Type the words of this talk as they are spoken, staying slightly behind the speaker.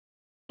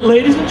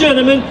Ladies and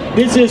gentlemen,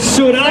 this is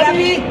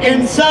Surabhi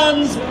and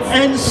Sons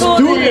and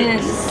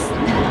Students.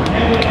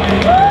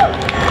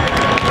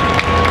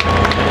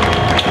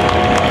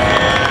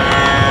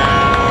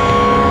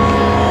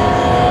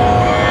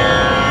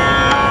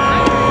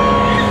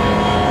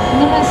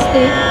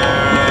 Namaste.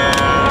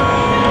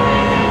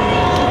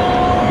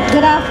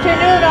 Good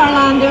afternoon,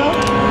 Orlando.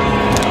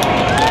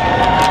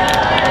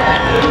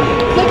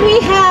 Could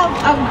we have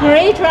a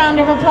great round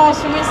of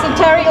applause for Mr.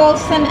 Terry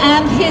Olson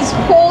and his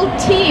whole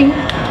team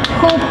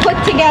who put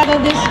together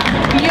this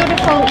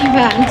beautiful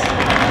event.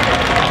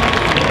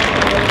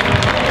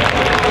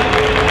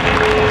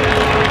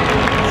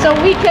 So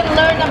we can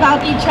learn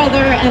about each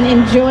other and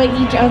enjoy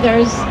each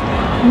other's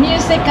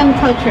music and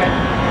culture.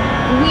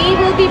 We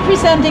will be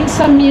presenting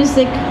some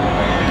music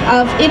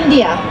of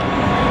India.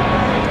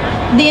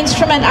 The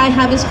instrument I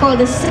have is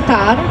called a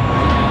sitar.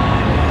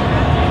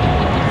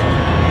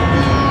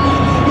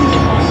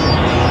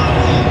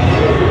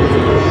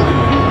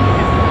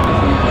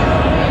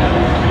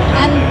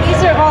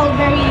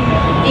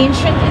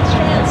 Ancient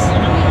instruments.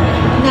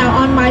 Now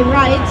on my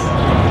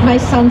right, my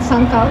son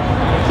Sankal,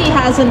 he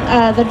has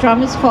the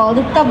drum is called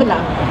a tabla.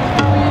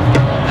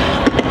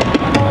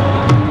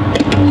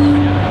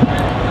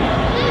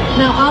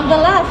 Now on the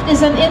left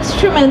is an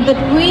instrument that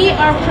we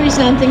are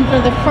presenting for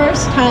the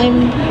first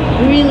time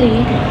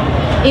really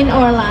in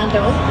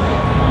Orlando.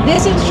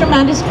 This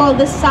instrument is called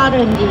the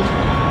sarangi.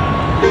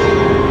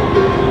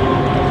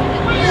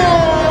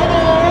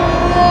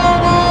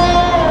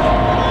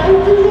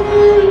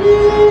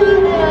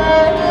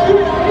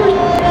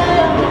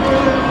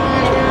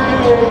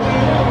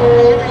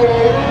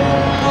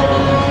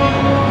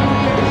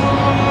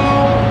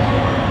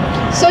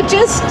 So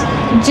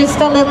just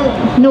a little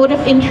note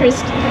of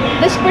interest.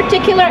 This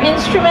particular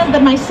instrument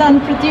that my son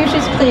Pratyush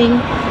is playing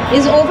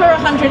is over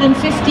 150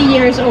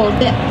 years old,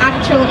 the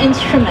actual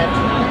instrument.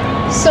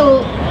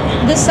 So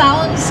the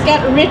sounds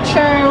get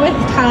richer with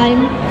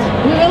time.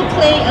 We will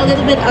play a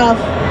little bit of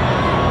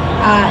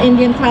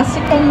Indian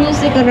classical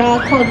music, a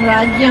rag called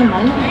Rag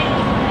Yaman,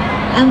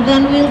 and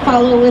then we'll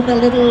follow with a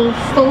little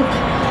folk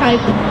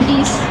type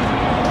piece.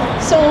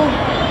 So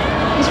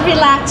just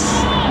relax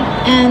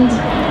and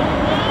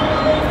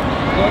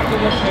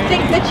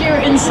think that you're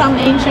in some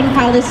ancient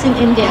palace in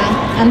India,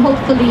 and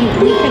hopefully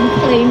we can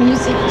play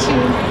music to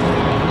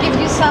give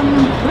you some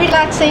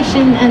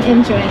relaxation and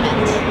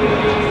enjoyment.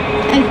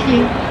 Thank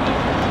you.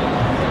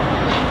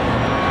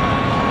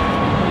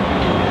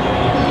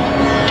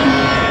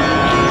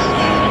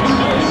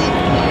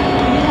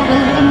 We have a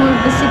little more of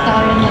the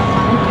sitar in that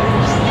one.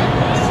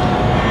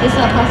 Is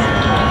that possible?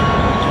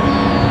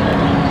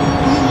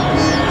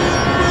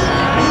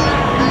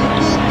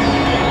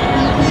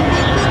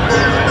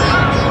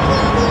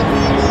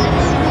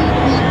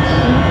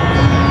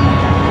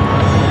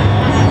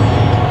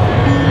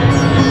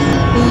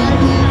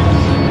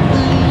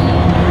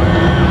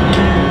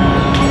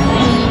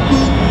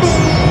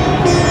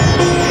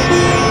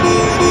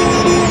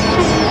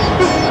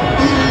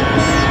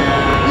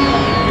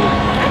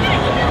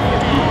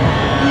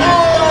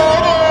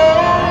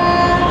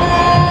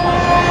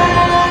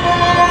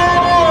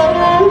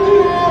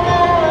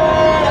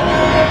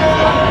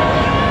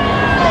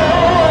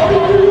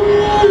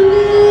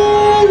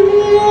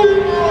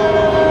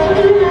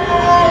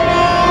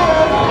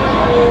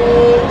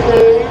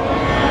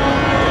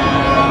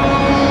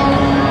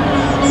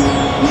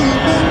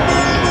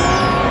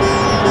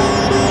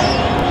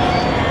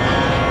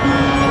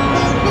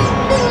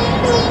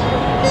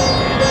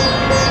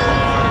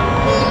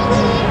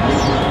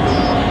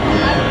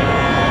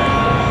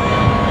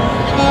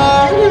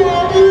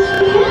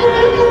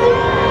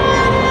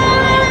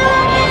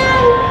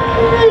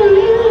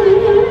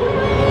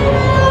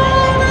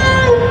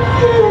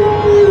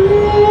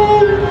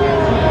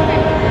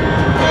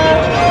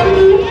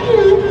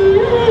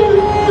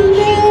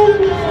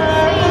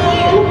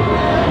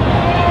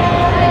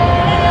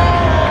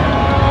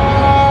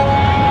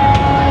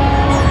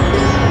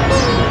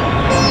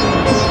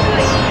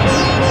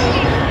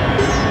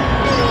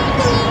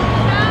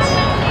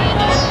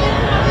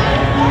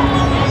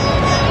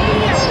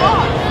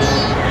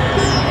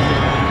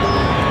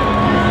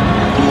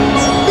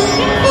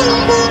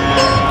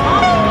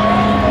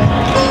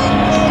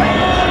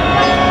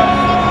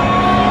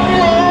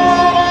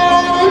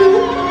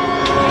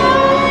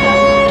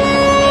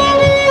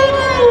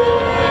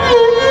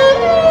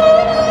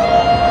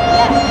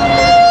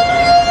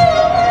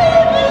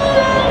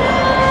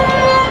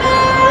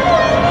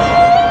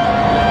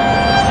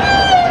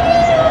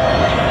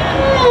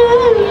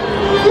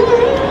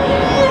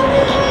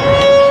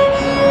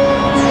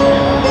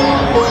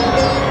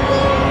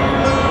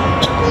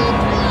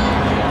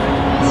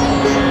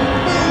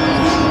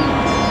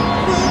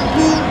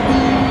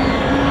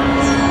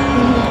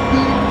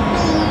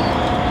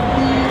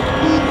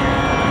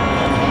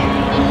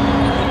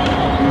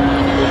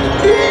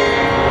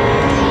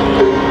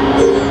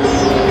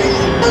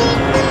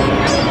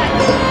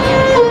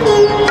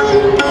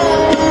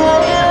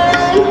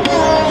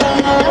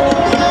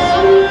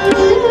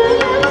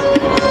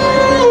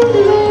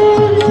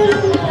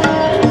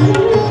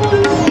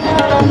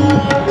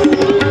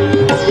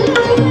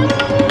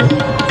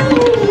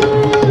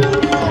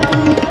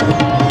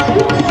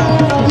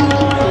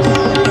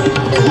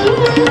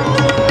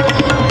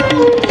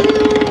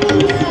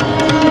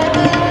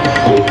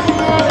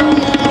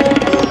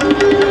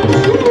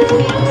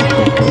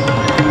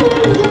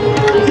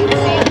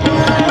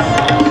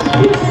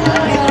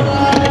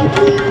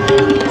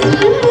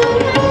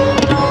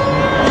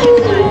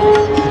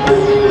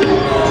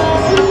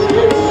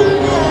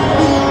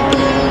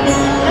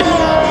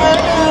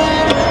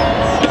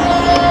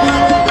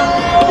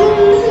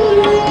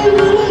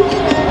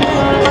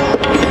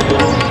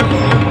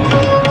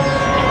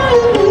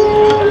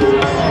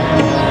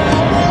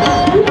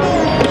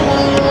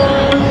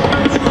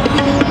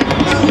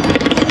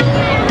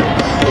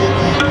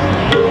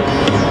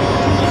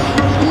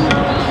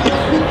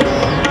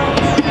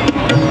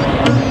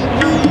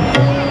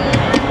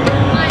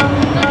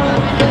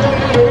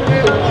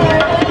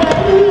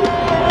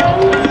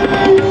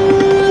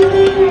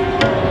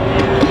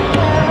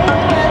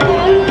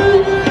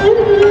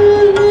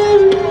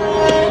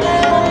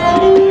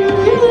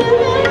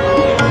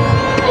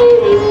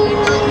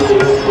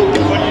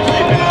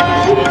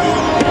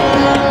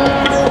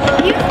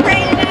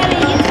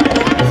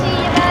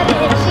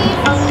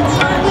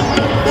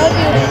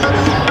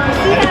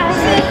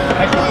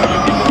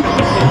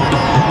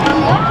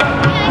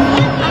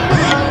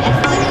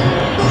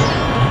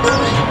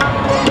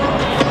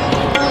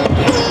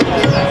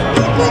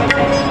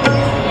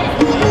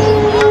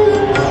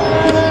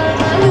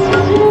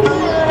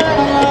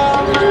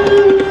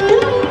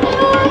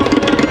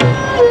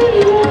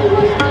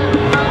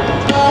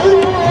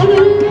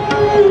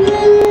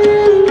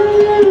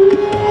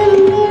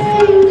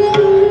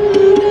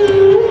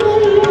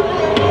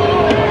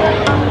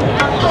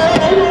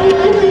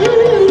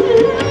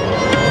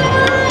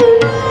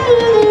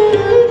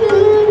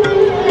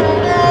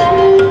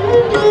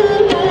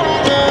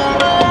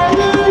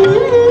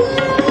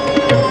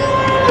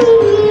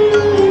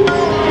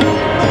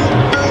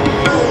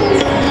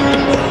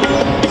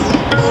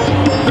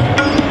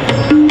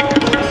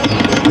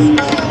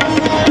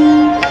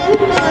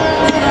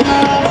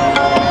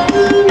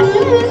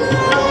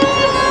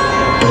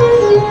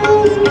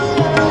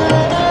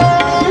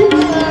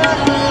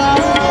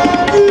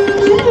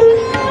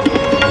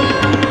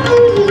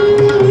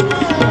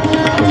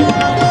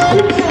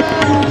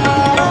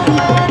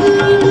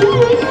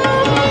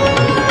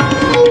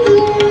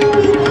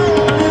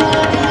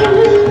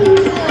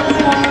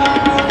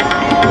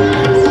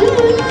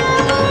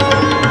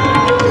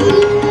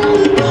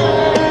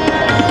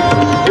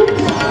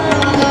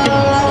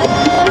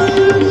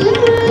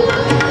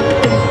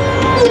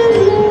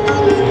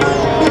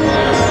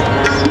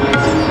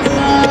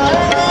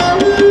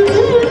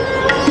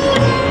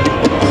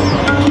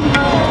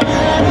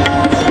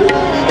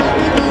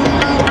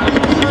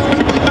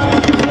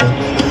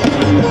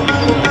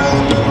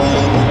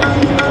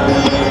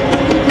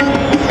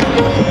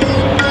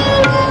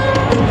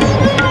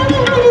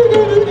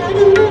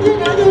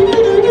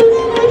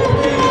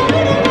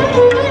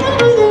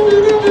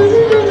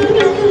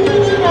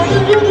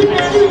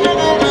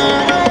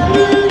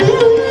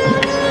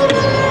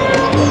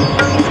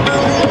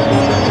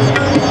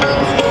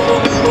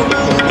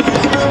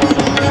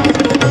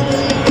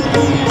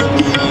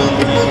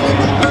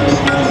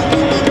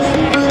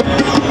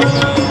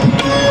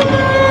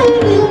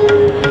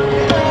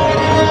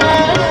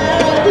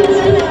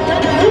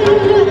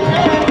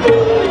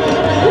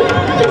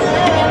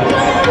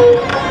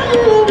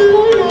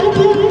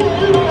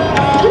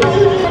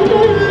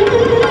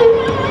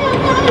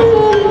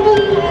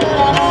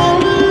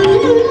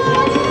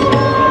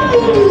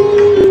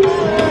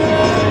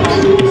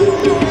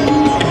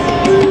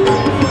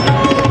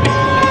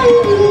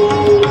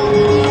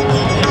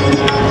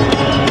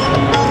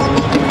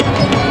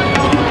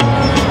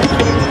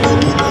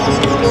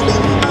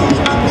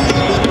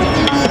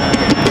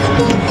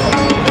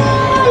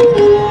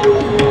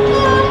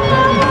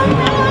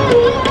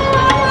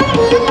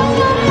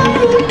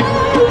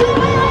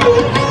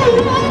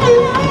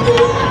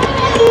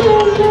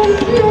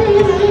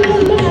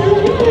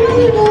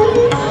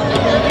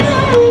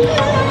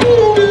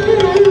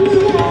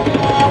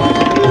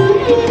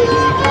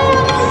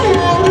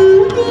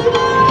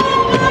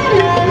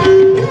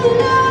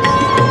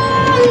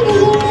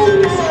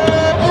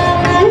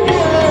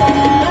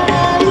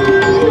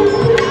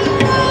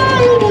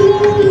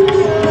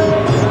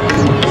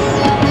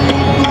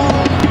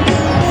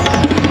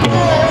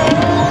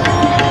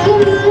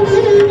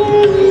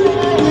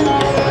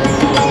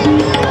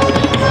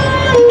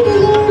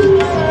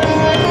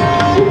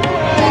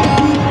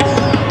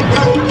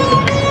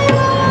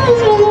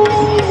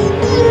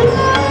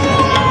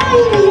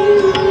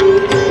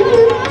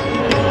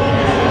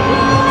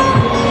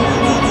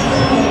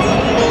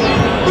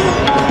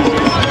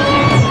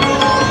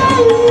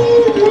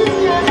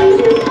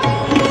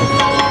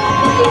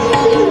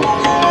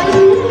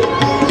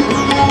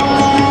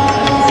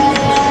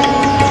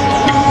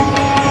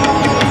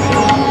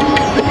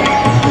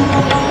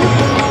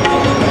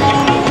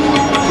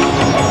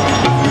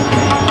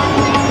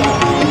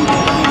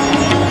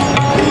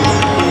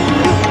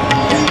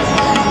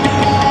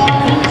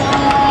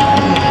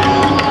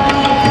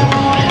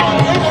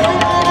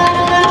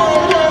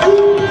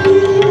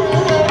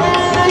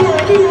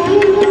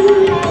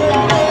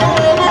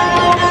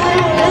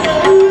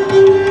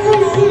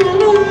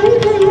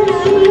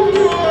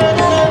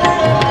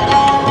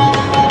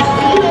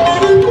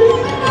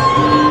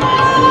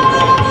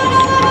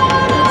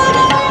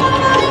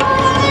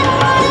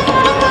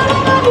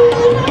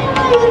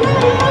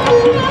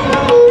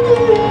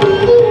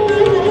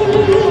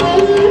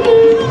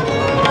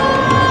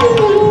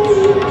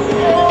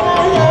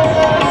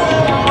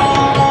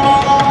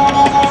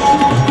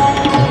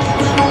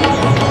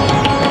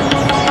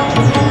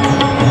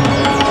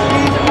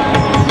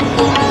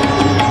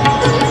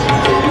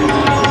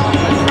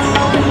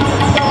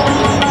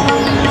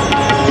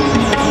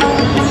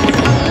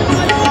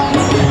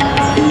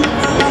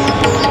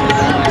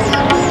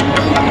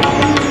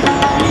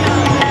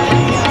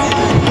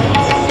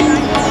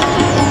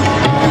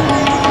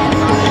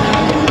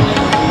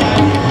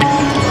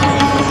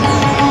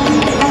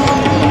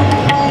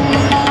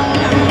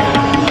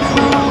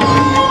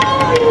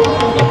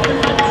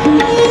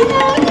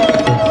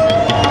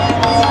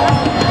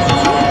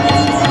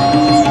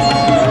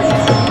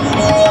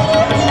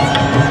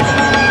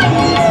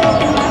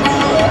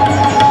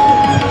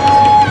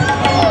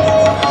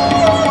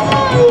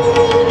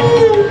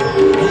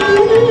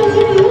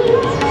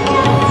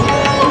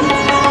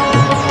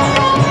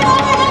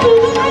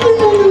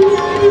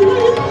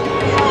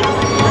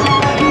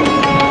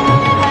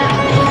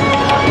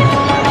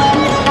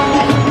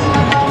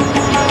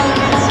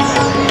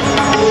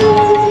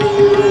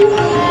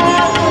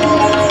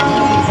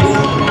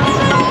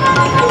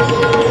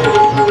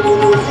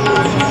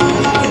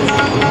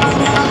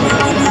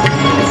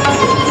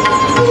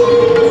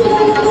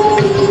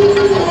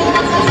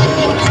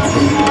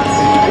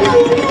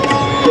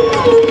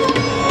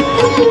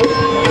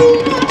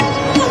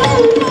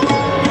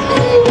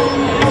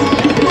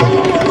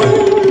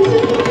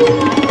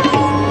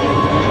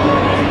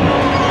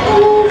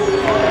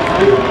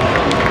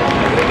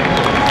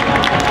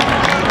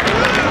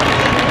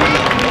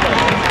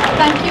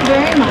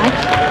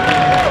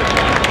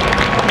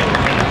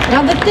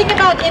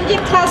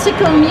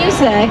 classical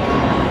music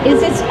is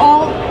it's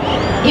all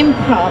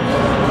improv.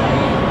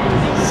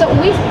 So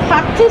we've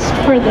practiced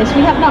for this.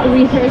 We have not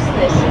rehearsed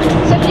this.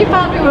 So if you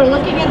found we were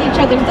looking at each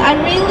other, I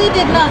really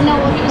did not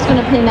know what he was going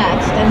to play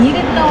next, and he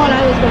didn't know what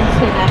I was going to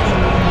play next,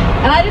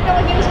 and I didn't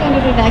know what he was going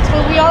to do next.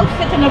 But we all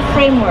fit in a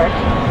framework.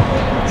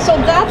 So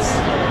that's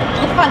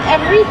the fun.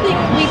 Everything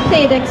we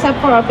played except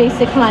for our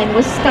basic line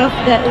was stuff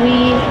that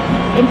we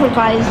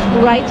improvised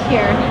right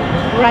here,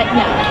 right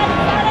now.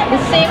 The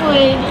same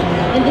way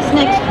in this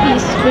next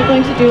piece, we're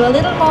going to do a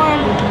little more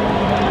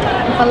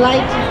of a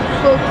light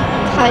folk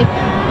type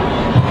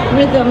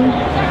rhythm.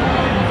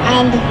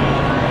 And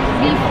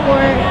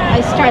before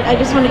I start, I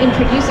just want to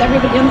introduce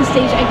everybody on the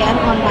stage again.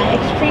 On my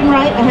extreme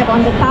right, I have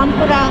on the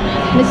Tanpura,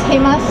 Miss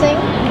Hema Singh.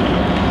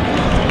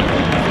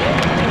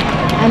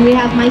 And we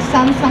have my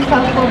son,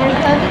 Sampal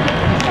Govardhan.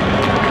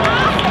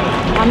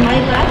 On my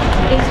left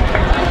is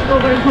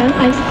Govardhan,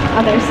 my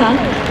other son.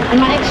 On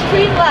my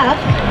extreme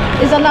left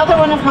is another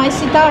one of my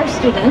sitar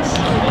students,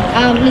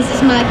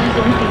 Mrs. Maggie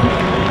Dumpi.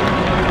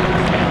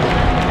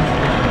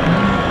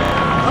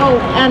 Oh,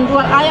 and well,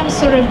 I am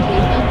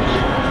Surabhi.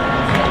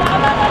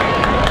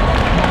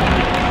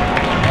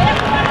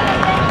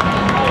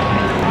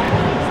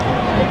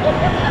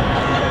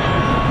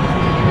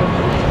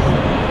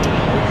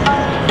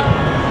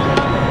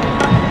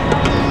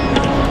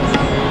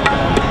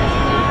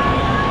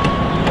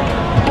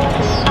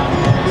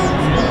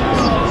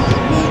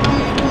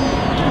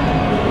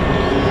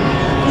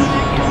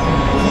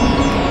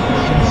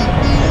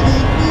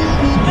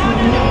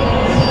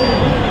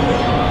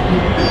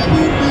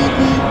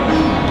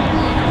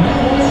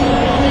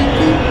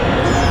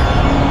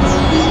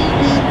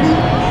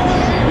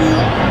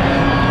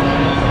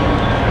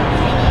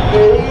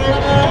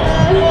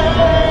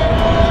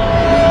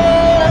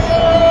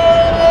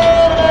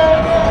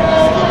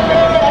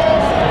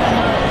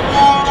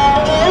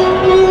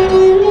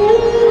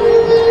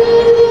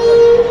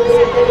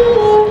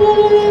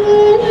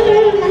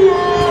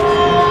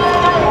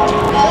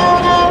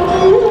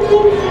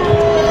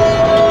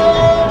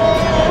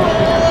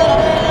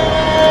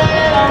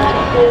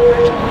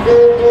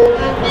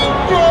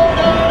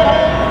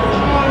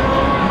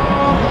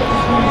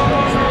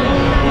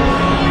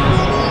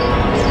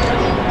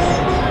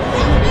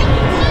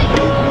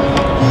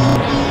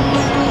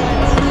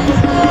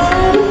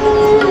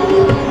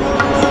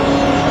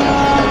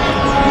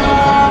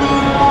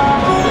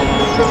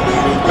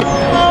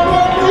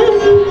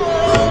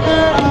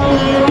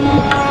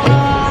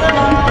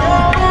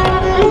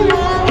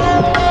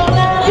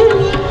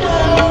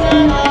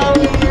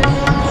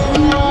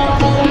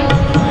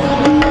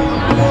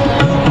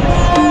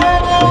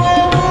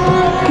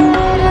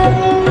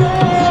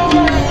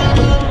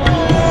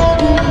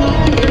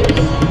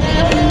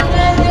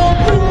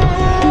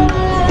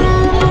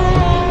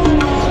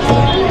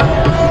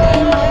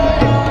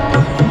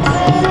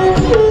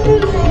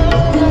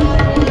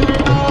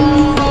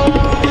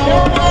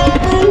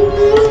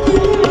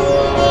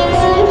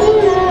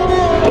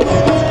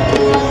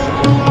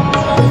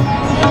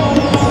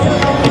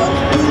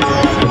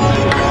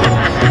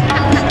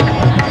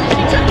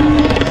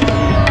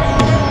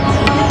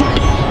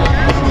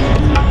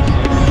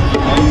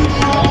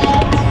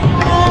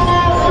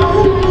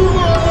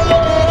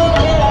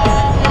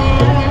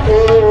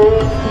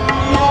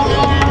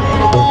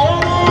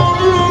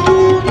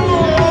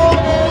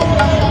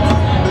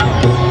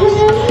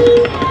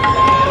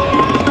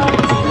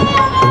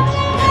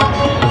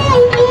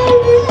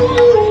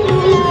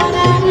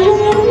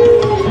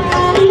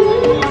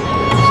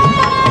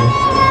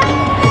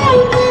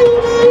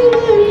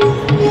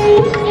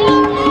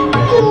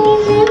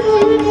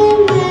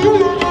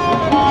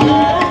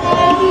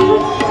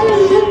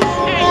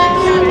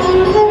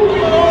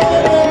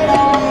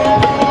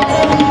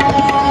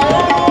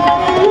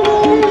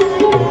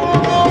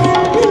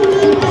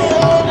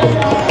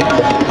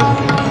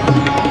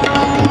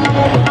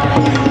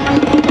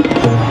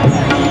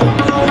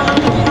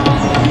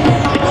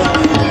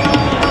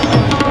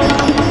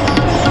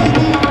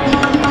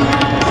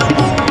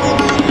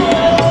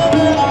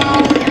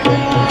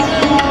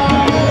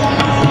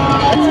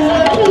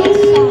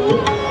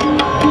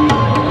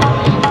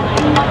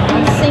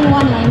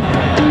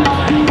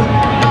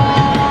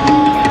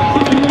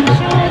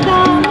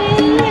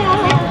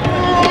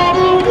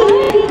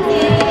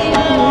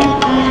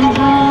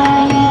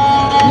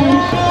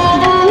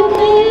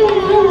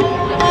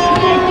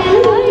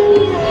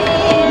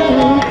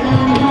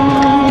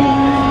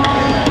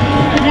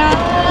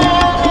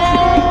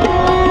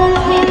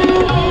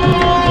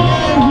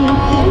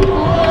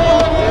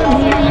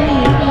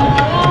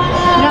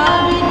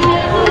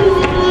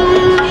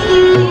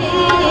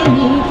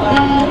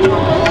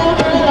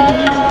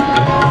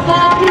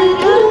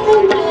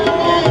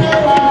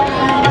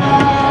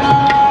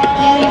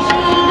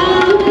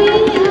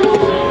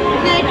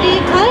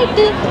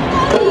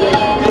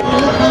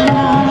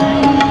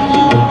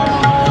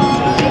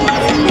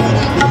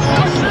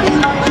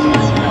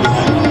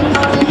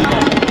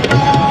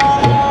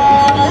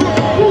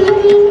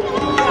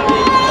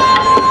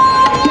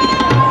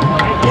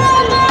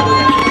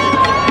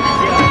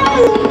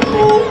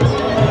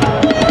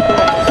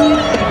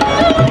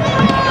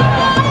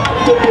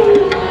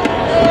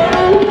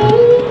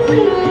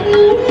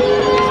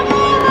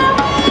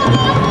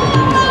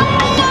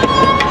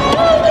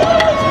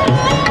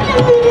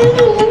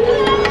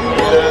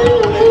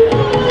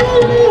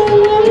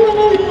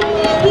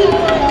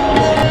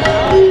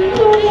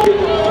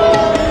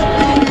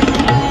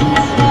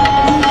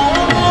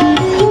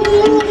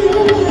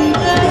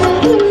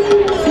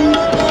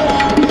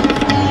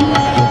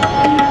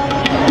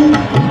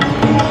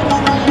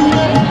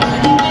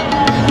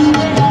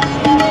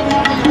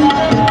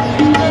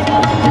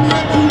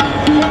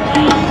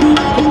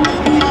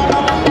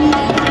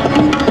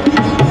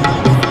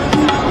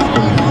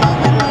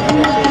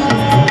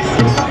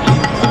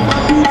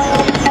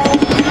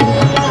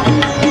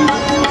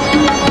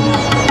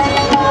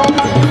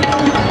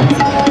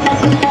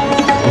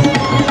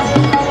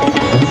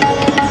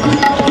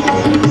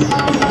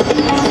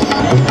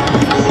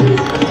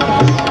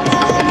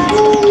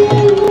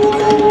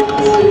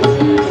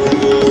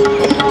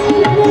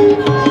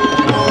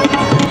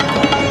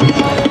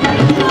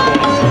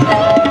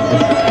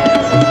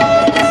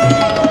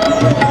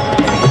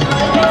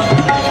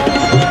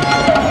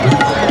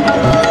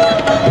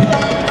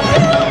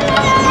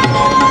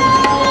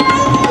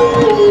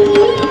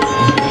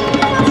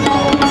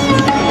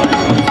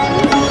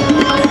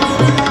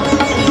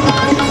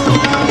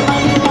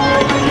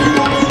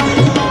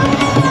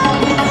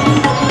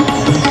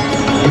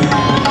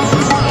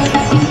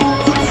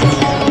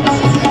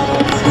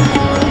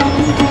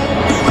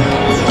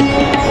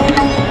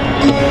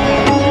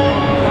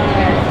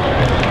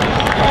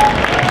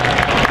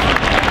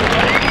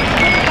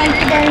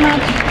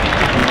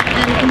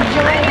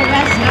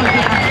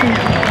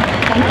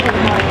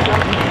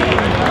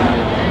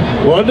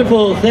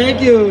 Wonderful.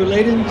 Thank you,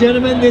 ladies and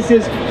gentlemen. This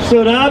is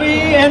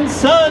Surabhi and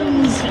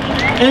Sons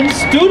and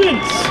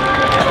students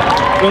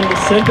from the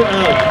center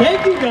out.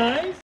 Thank you, guys.